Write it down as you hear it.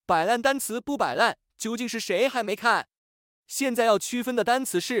摆烂单词不摆烂，究竟是谁还没看？现在要区分的单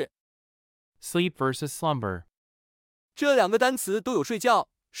词是 sleep versus slumber. 这两个单词都有睡觉、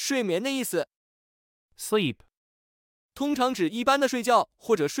睡眠的意思。Sleep 通常指一般的睡觉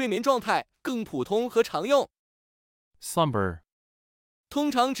或者睡眠状态，更普通和常用。slumber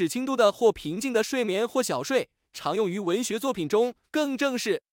通常指轻度的或平静的睡眠或小睡，常用于文学作品中，更正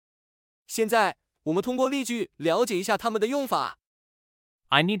式。现在我们通过例句了解一下它们的用法。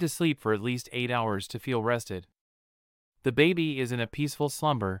I need to sleep for at least 8 hours to feel rested. The baby is in a peaceful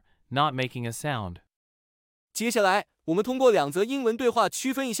slumber, not making a sound. 接下来我们通过两则英文对话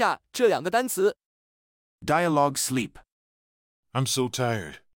区分一下这两个单词。Dialogue sleep. I'm so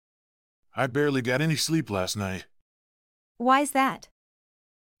tired. I barely got any sleep last night. Why's that?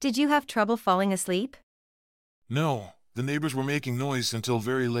 Did you have trouble falling asleep? No, the neighbors were making noise until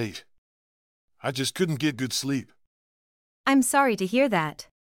very late. I just couldn't get good sleep. I'm sorry to hear that.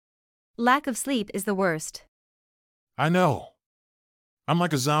 Lack of sleep is the worst. I know. I'm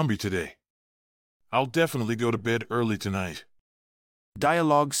like a zombie today. I'll definitely go to bed early tonight.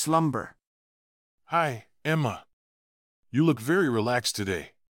 Dialogue slumber. Hi, Emma. You look very relaxed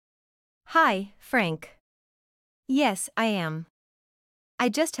today. Hi, Frank. Yes, I am. I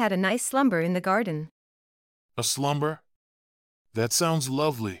just had a nice slumber in the garden. A slumber? That sounds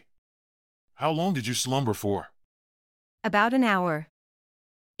lovely. How long did you slumber for? About an hour.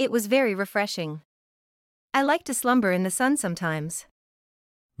 It was very refreshing. I like to slumber in the sun sometimes.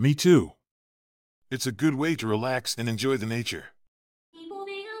 Me too. It's a good way to relax and enjoy the nature. 你不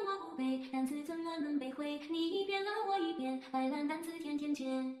背啊，我不背，单词怎么能背会？你一遍啊，我一遍，摆烂单词天天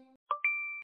见。